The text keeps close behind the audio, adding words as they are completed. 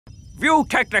View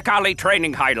Technicali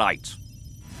training highlights.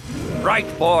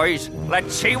 Right, boys,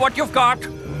 let's see what you've got.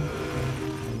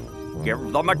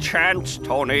 Give them a chance,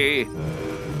 Tony.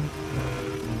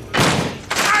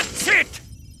 That's it!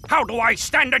 How do I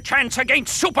stand a chance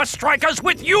against Super Strikers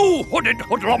with you, hooded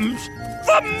hoodlums?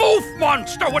 The Moof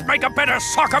Monster would make a better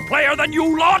soccer player than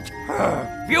you lot!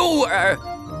 View,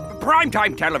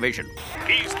 primetime television.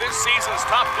 He's this season's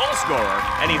top goal scorer,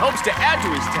 and he hopes to add to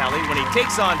his tally when he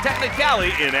takes on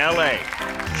Technicali in LA.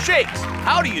 Shakes,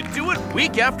 how do you do it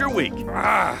week after week?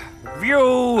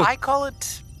 View... I call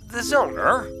it the zone.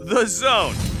 The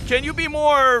zone. Can you be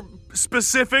more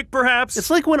specific, perhaps? It's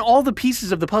like when all the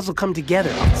pieces of the puzzle come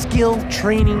together. Skill,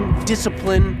 training,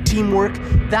 discipline, teamwork.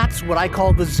 That's what I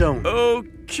call the zone.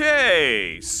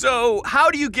 Okay, so how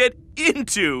do you get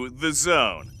into the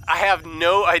zone? I have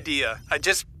no idea. I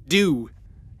just do.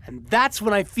 And that's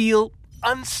when I feel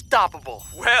unstoppable.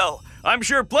 Well, I'm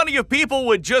sure plenty of people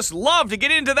would just love to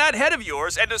get into that head of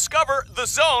yours and discover the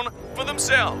zone for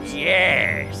themselves.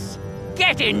 Yes.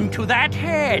 Get into that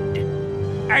head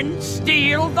and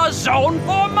steal the zone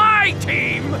for my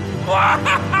team.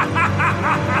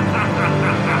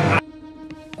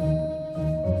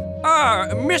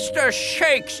 Mr.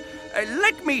 Shakes,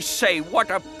 let me say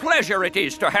what a pleasure it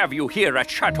is to have you here at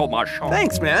Chateau Marchand.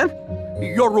 Thanks, man.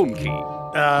 Your room key.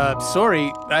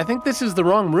 Sorry. I think this is the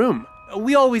wrong room.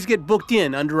 We always get booked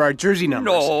in under our jersey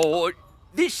numbers. No,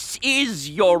 this is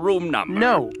your room number.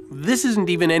 No, this isn't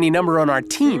even any number on our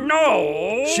team.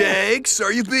 No! Shakes,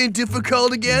 are you being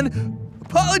difficult again?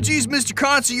 Apologies, Mr.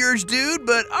 Concierge Dude,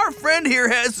 but our friend here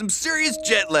has some serious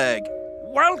jet lag.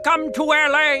 Welcome to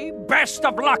LA. Best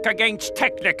of luck against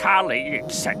Technicali,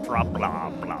 etc. Blah,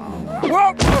 blah.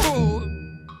 Whoa!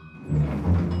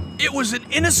 It was an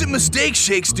innocent mistake,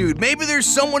 Shakes Dude. Maybe there's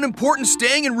someone important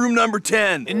staying in room number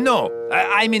 10. No,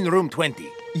 I'm in room 20.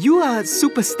 You are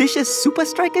superstitious Super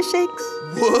Striker, Shakes?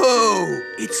 Whoa!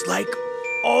 It's like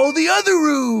all the other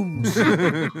rooms.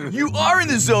 You are in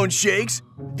the zone, Shakes.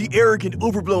 The arrogant,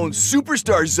 overblown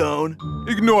superstar zone.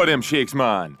 Ignore them, Shakes,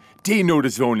 man. They know the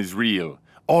zone is real.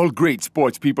 All great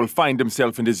sports people find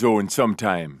themselves in the zone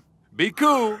sometime. Be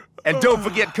cool. And don't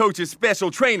forget Coach's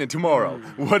special training tomorrow,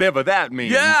 whatever that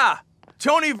means. Yeah!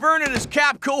 Tony Vern and his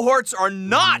Cap cohorts are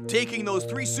not taking those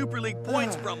 3 Super League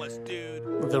points from us,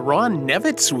 dude. The Ron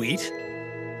Nevitt suite?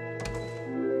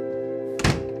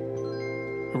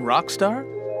 Rock star?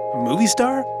 Movie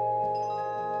star?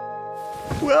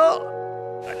 Well,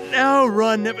 now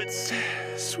Ron Nevitt's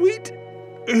suite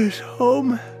is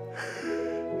home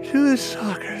to the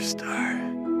soccer star.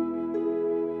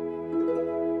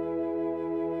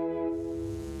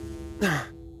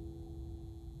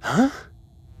 Huh?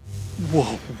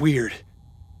 Whoa, weird.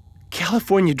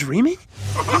 California dreaming?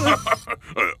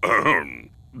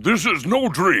 This is no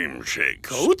dream, Shakes.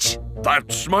 Coach?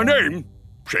 That's my name,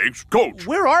 Shakes Coach.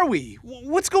 Where are we?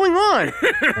 What's going on?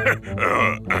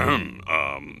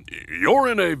 You're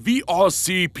in a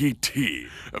VRCPT,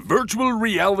 a virtual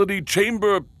reality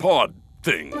chamber pod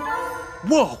thing.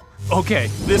 Whoa! Okay,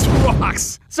 this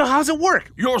rocks. So how's it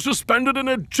work? You're suspended in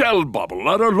a gel bubble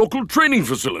at our local training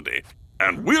facility,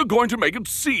 and we're going to make it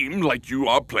seem like you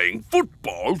are playing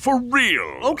football for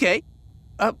real. Okay.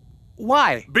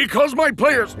 Why? Because my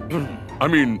players,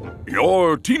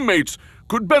 your teammates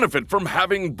could benefit from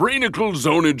having Brainical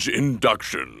Zonage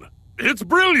induction. It's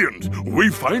brilliant! We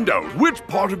find out which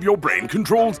part of your brain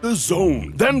controls the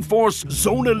zone, then force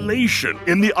zonulation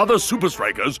in the other Super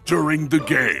Strikers during the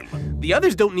game. The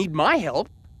others don't need my help.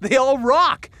 They all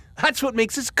rock. That's what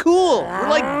makes us cool. We're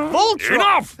like Voltron.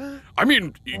 Enough!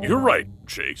 You're right,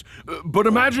 Shakes. But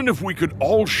imagine if we could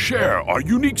all share our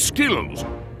unique skills.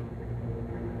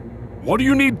 What do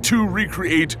you need to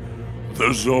recreate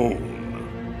the zone?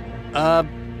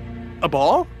 A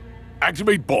ball?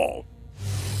 Activate ball.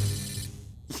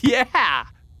 Yeah!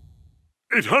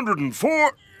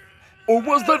 804? Or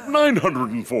was that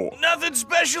 904? Nothing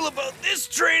special about this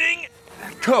training.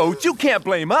 Coach, you can't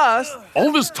blame us.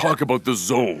 All this talk about the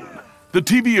zone, the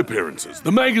TV appearances,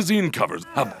 the magazine covers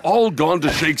have all gone to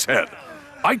Shake's head.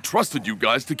 I trusted you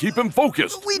guys to keep him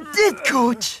focused. We did,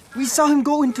 Coach. We saw him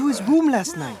go into his room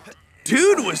last night.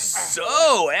 Dude was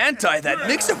so anti that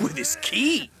mix-up with his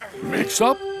key.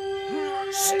 Mix-up?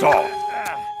 Stop.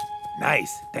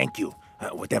 Nice, thank you.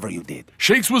 Whatever you did.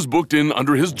 Shakes was booked in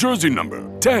under his jersey number,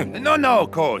 10. No,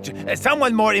 Coach.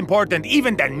 Someone more important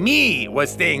even than me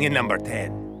was staying in number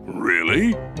 10.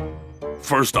 Really?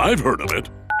 First I've heard of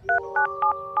it.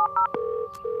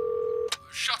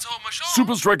 Chateau Marchand.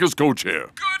 Super Strikers coach here.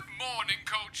 Good morning,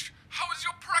 Coach. How is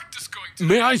your practice going today?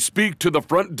 May I speak to the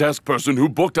front desk person who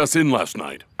booked us in last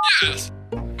night? Yes,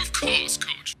 of course,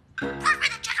 Coach. Bring me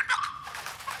the chicken book.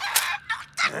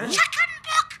 chicken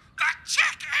book! The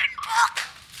chicken book!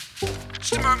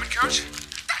 Just a moment, Coach.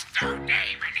 There's no name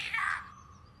in here.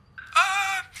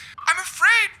 I'm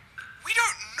afraid we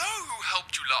don't know who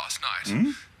helped you last night.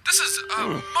 This is,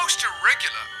 most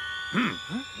irregular.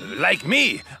 Like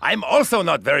me, I'm also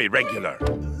not very regular.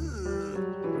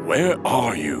 Where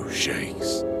are you,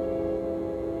 Shakes?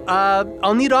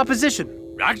 I'll need opposition.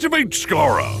 Activate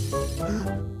Skara.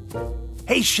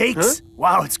 Hey, Shakes.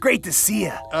 Wow, it's great to see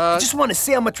you. I just want to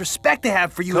say how much respect I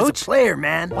have for you as a Coach? player,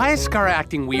 man. Why is Skara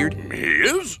acting weird? He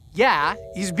is? Yeah,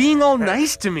 he's being all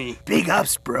nice to me. Big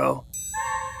ups, bro.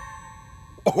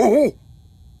 Oh!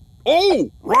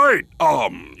 Oh, right.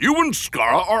 You and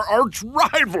Skara are arch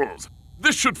rivals.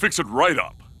 This should fix it right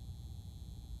up.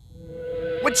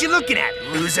 What you looking at,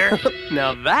 loser?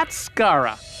 Now that's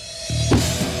Skara.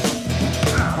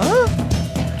 Huh?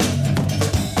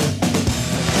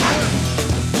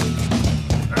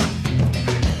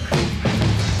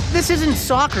 This isn't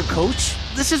soccer, Coach.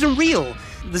 This isn't real.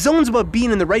 The zone's about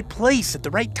being in the right place at the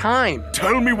right time.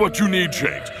 Tell me what you need,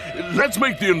 Shakes. Let's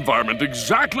make the environment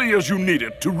exactly as you need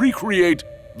it to recreate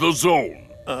the zone.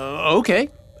 Okay.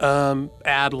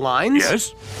 Add lines?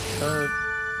 Yes?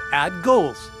 Add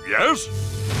goals. Yes?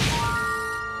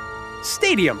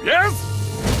 Stadium. Yes?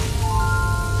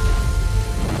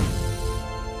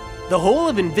 The whole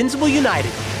of Invincible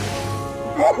United.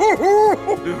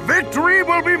 Victory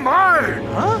will be mine!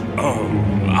 Huh?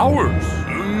 Ours.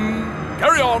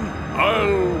 Carry on.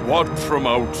 I'll watch from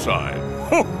outside.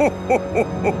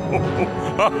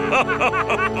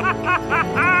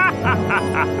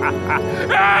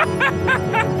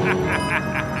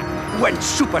 When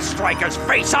Super Strikers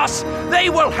face us, they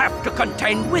will have to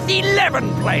contend with 11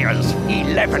 players.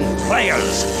 11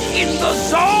 players in the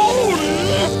zone!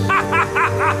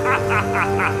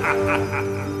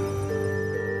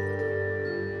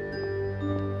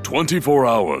 24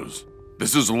 hours.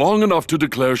 This is long enough to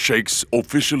declare Shakes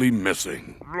officially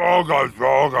missing.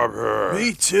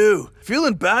 Me too.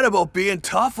 Feeling bad about being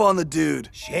tough on the dude.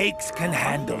 Shakes can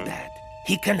handle that.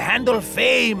 He can handle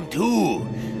fame, too.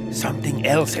 Something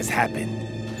else has happened.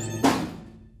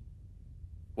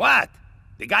 What?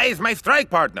 The guy is my strike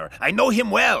partner. I know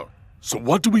him well. So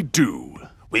what do we do?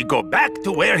 We go back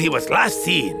to where he was last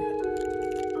seen.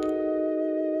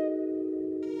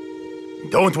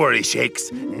 Don't worry,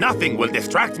 Shakes. Nothing will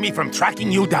distract me from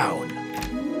tracking you down.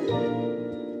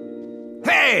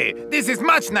 Hey, this is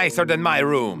much nicer than my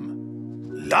room.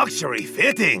 Luxury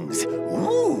fittings.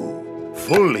 Ooh.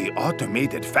 Fully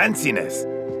automated fanciness.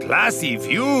 Classy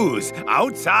views,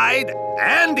 outside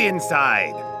and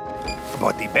inside.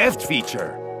 But the best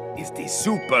feature is the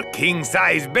super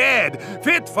king-size bed,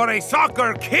 fit for a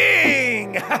soccer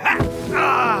king!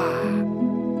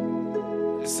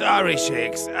 Sorry,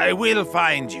 Shakes, I will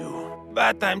find you.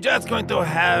 But I'm just going to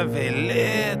have a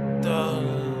little...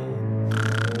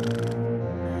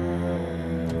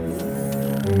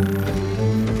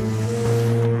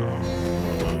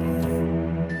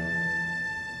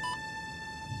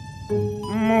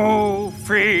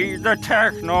 Moofy, the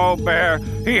techno bear.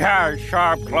 He has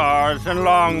sharp claws and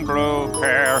long blue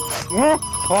hair. Huh?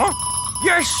 Huh?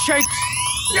 Yes, Shakes.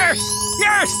 Yes,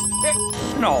 yes.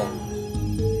 No.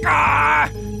 Ah!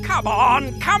 Come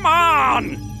on, come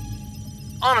on!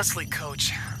 Honestly,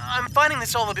 Coach, I'm finding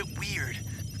this all a bit weird.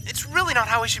 It's really not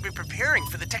how I should be preparing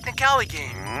for the Technicali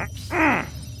game.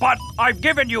 But I've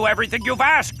given you everything you've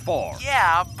asked for.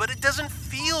 Yeah, but it doesn't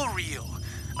feel real.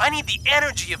 I need the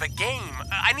energy of a game.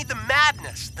 I need the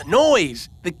madness, the noise,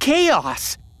 the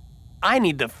chaos. I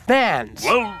need the fans.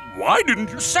 Well, why didn't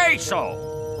you Say so.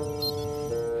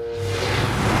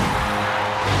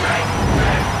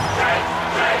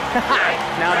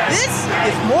 Now this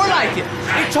is more like it.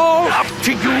 It's all up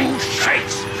to you,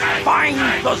 Shakes. Find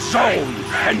the zone,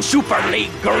 and Super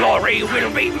League glory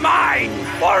will be mine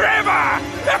forever!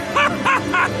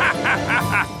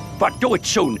 But do it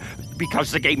soon,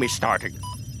 because the game is starting.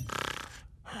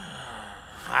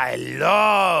 I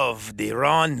love the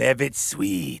Ron Nevitt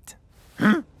suite.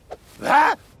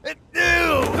 Ah?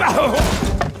 Ew!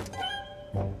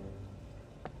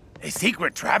 A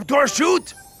secret trapdoor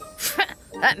chute?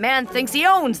 That man thinks he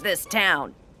owns this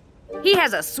town. He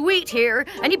has a suite here,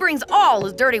 and he brings all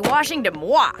his dirty washing to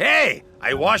moi. Hey,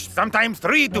 I wash sometimes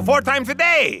 3 to 4 times a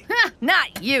day.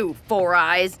 Not you, Four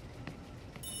Eyes.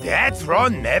 That's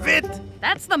Ron Nevitt?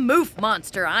 That's the moof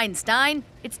monster, Einstein.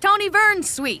 It's Tony Vern's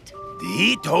suite.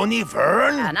 The Tony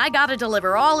Vern? And I gotta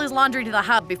deliver all his laundry to the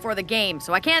hub before the game,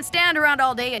 so I can't stand around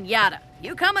all day and yada.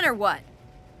 You coming or what?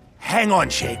 Hang on,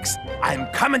 Shakes. I'm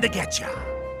coming to get ya.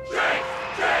 Shakes!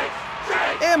 Shakes!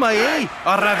 Shakes! MIA,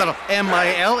 or rather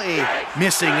MILA,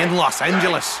 missing in Los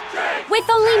Angeles. With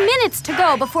only minutes to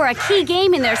go before a key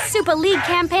game in their Super League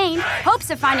campaign, hopes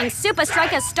of finding SUPA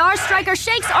STRIKAS star striker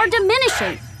Shakes are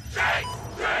diminishing.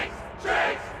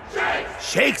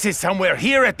 Shakes is somewhere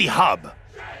here at the hub.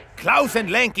 Klaus and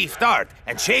Lanky start,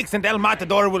 and Shakes and El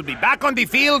Matador will be back on the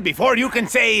field before you can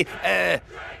say,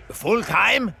 full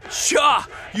time? Sure,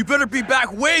 you better be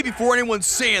back way before anyone's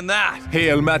saying that. Hey,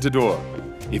 El Matador.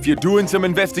 If you're doing some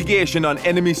investigation on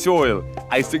enemy soil,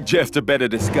 I suggest a better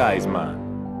disguise, man.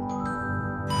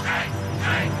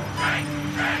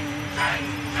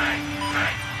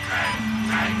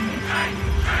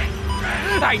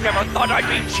 I never thought I'd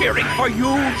be cheering for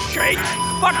you, Shakes.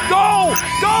 But go!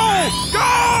 Go! Go!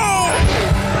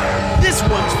 This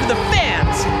one's for the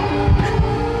fans!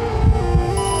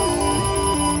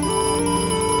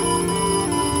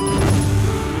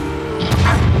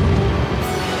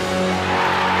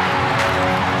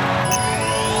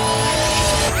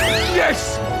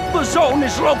 Yes! The zone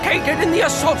is located in the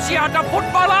Associata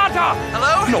Footballata!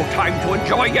 Hello? No time to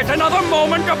enjoy yet another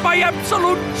moment of my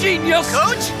absolute genius!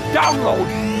 Coach? Download!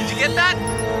 Did you get that?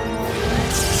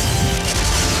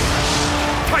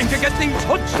 Time to get these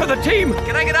hoods to the team!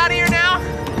 Can I get out of here now?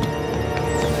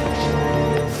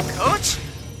 Coach?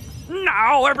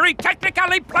 Now every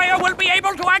Technicali player will be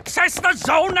able to access the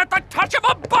zone at the touch of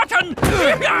a button!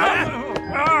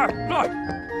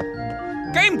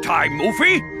 Game time,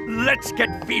 Moofy! Let's get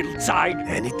fieldside.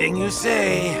 Anything you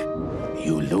say,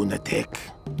 you lunatic.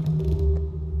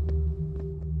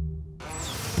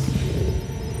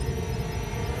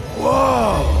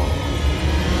 Whoa!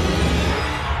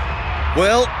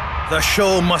 Well, the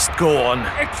show must go on.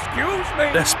 Excuse me.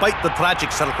 Despite the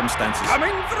tragic circumstances.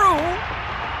 Coming through.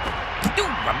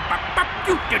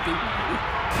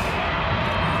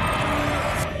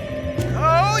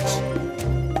 Coach?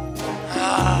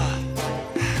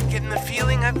 Getting the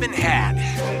feeling I've been had.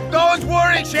 Don't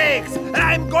worry, Shakes.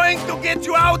 I'm going to get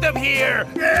you out of here.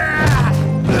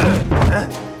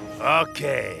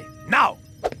 Okay. Now,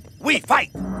 we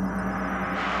fight.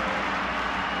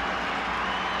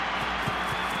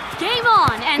 Game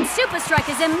on, and SUPA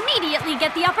STRIKAS immediately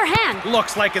get the upper hand.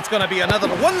 Looks like it's going to be another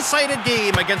one-sided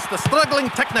game against the struggling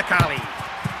Technicali.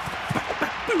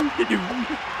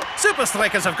 SUPA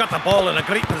STRIKAS have got the ball in a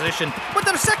great position, but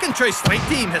their second-choice strike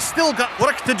team has still got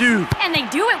work to do. And they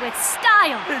do it with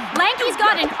style. Lanky's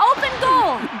got an open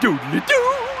goal.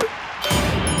 Doodly-doo!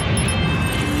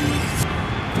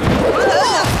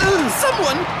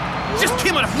 Someone just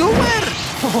came out of nowhere.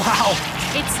 Wow.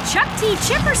 It's Chuck T.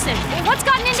 Chipperson. What's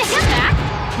gotten into him, Mac?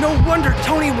 No wonder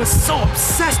Tony was so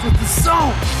obsessed with the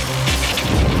zone.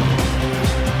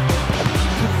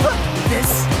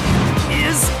 This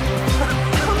is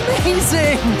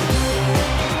amazing.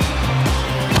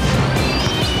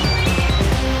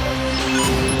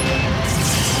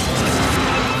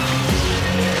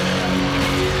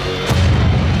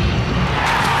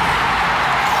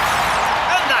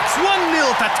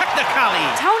 To Technicali.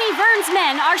 Tony Vern's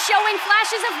men are showing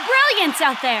flashes of brilliance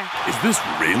out there. Is this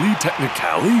really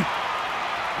Technicali?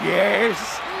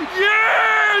 Yes!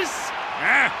 Yes!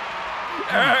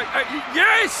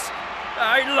 Yes!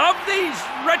 I love these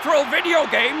retro video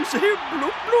games.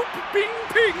 Bloop, bloop, ping,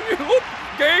 ping. Oop,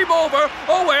 game over.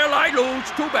 Oh, well, I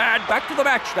lose. Too bad. Back to the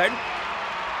match, then.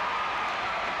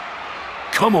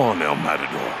 Come on, El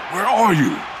Matador. Where are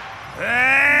you?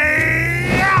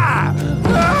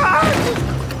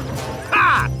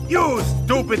 You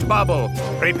stupid bubble!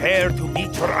 Prepare to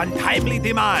meet your untimely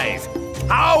demise.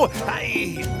 How?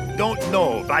 I don't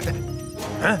know, but...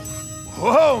 Huh?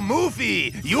 Whoa,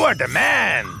 Moofy! You are the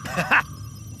man!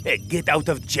 Get out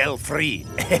of jail free.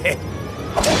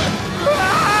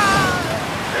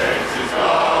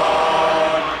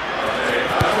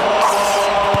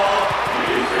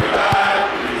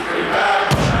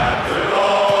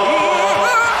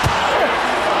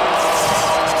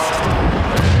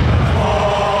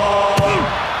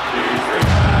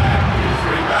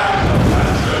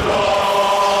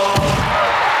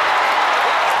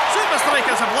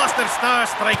 Star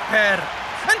strike pair.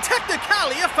 And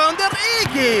Technicali have found their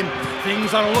A-game.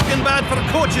 Things are looking bad for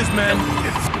coaches, man.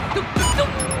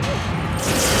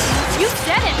 You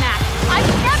said it, Mac. I've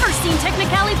never seen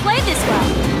Technicali play this well.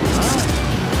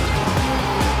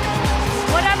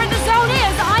 Whatever the zone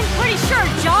is, I'm pretty sure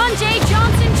John J.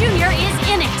 Johnson Jr. is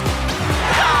in it.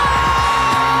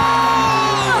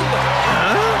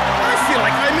 I feel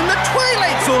like I'm in the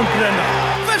twilight zone,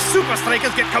 Brenner. The SUPA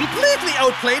STRIKAS get completely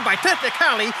outplayed by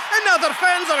Technicali, and now their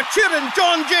fans are cheering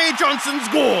John J. Johnson's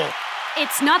goal.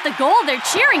 It's not the goal they're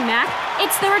cheering, Mac.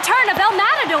 It's the return of El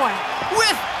Matador.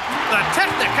 With The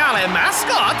Technicali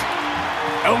mascot?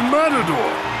 El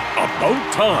Matador!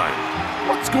 About time!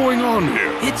 What's going on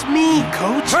here? It's me,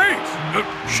 Coach. Shakes!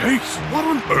 Shakes, what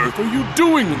on earth are you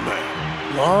doing in there?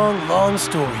 Long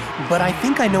story, but I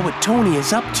think I know what Tony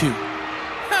is up to.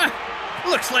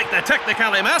 Looks like the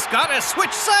Technicali mascot has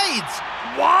switched sides.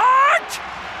 What?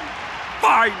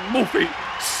 Fine, Moofy.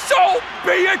 So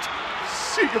be it.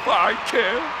 See if I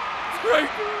care.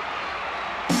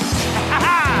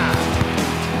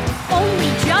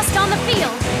 Only just on the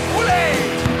field.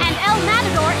 And El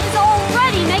Matador is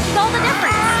already making all the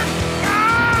difference.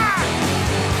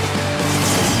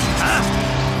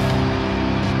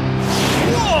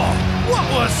 Whoa! What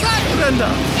was that, Brenda?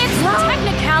 It's the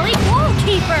Technicali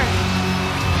goalkeeper.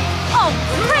 Oh,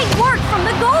 great work from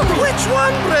the goalie. Which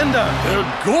one, Brenda? Their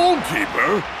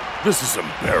goalkeeper? This is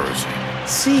embarrassing.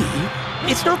 See?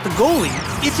 It's not the goalie,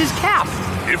 it's his cap.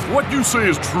 If what you say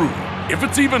is true, if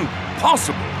it's even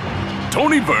possible,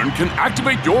 Tony Verne can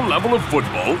activate your level of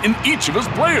football in each of his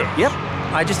players. Yep,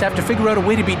 I just have to figure out a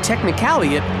way to beat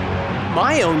Technicali at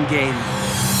my own game.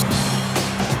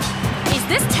 Is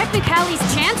this Technicali's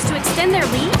chance to extend their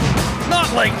lead?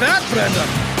 Not like that, Brenda.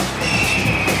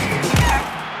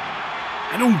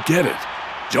 I don't get it.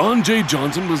 John J.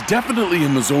 Johnson was definitely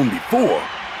in the zone before,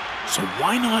 so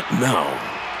why not now?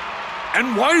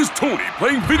 And why is Tony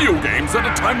playing video games at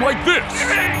a time like this?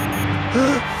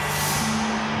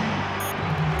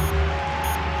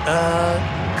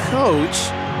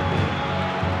 Coach?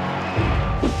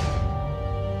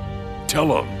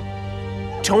 Tell him.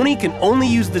 Tony can only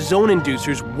use the zone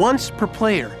inducers once per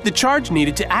player. The charge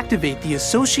needed to activate the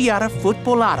Associata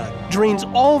Futbolata drains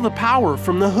all the power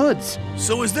from the hoods.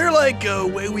 So is there like a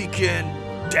way we can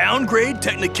downgrade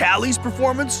Technicali's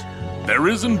performance? There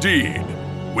is indeed.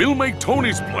 We'll make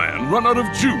Tony's plan run out of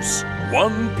juice,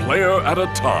 one player at a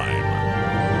time.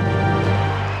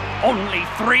 Only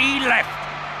 3 left.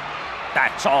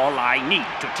 That's all I need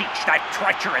to teach that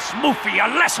treacherous Moofy a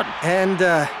lesson. And,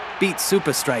 beat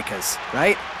SUPA STRIKAS,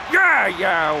 right?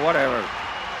 Yeah, whatever.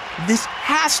 This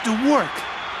has to work.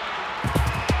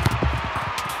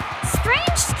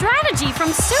 Strange strategy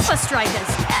from SUPA STRIKAS.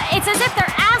 It's as if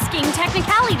they're asking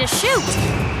Technicali to shoot.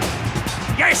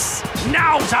 Yes,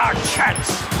 now's our chance.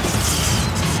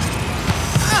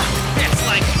 It's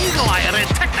like Eagle Eye read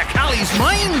Technicali's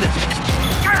mind.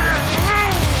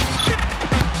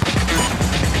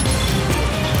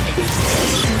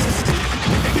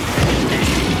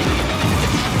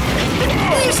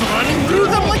 He's running through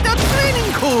them like that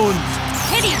training cone.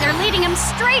 Pity they're leading him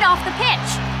straight off the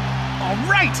pitch. All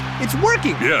right, it's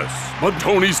working. Yes, but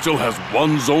Tony still has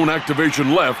 1 zone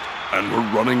activation left, and we're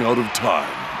running out of time.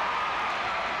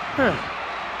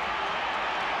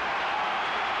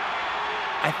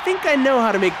 I think I know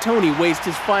how to make Tony waste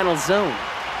his final zone.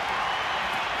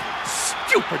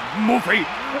 Stupid Moofy.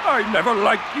 I never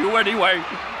liked you anyway.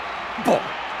 Boy,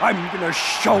 I'm gonna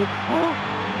show.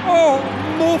 Oh,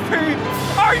 Moofy,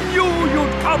 I knew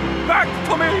you'd come back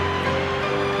to me.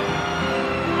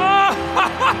 Oh.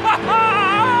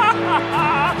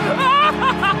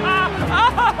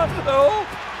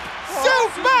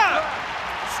 SUPA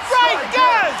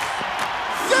STRIKAS!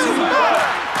 SUPA STRIKAS!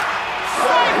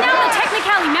 Now the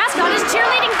Technicali mascot is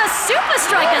cheerleading the SUPA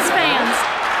STRIKAS fans.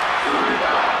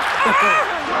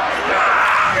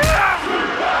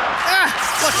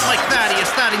 Looks like Thaddeus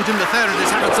Staddington III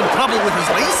is having some trouble with his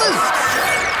laces.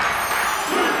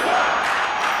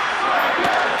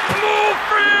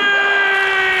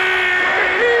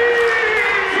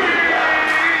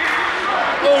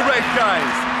 All right,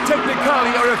 guys.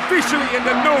 Technicali are officially in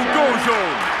the no-go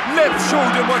zone. Let's show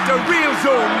them what the real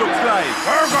zone looks like.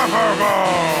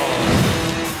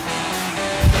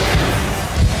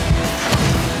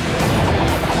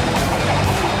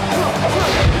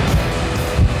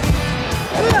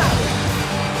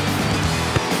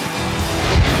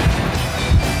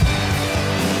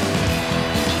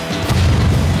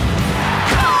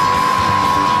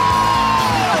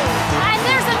 And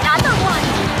there's another one.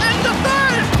 And the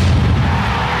third.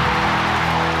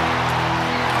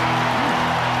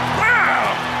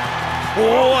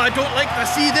 Oh, I don't like to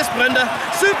see this, Brenda.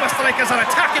 SUPA STRIKAS are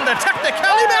attacking the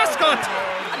Technicali mascot.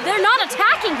 They're not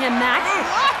attacking him, Max.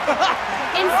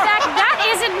 In fact, that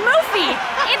isn't Moofy.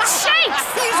 It's Shakes.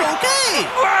 He's okay.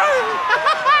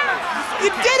 You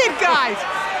did it, guys!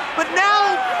 But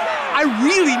now, I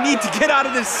really need to get out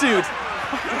of this suit.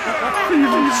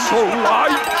 Feeling so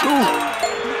light, too.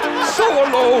 So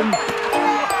alone.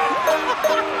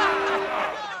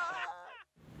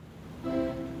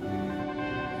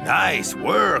 Nice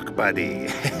work, buddy.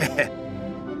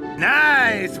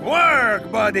 Nice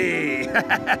work, buddy.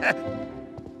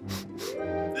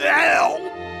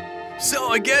 So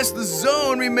I guess the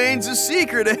zone remains a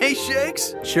secret, eh,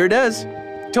 Shakes? Sure does.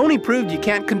 Tony proved you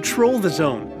can't control the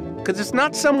zone, because it's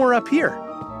not somewhere up here.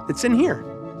 It's in here.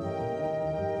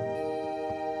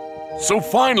 So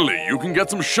finally, you can get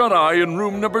some shut-eye in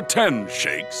room number 10,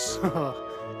 Shakes.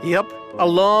 Yep, a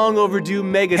long overdue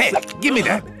mega... Hey, give me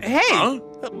that. Hey! Huh?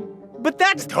 But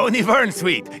that's... Tony Vern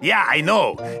Sweet. Yeah, I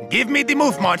know. Give me the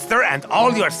Moof Monster and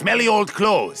all your smelly old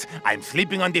clothes. I'm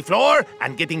sleeping on the floor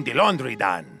and getting the laundry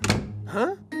done.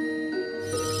 Huh?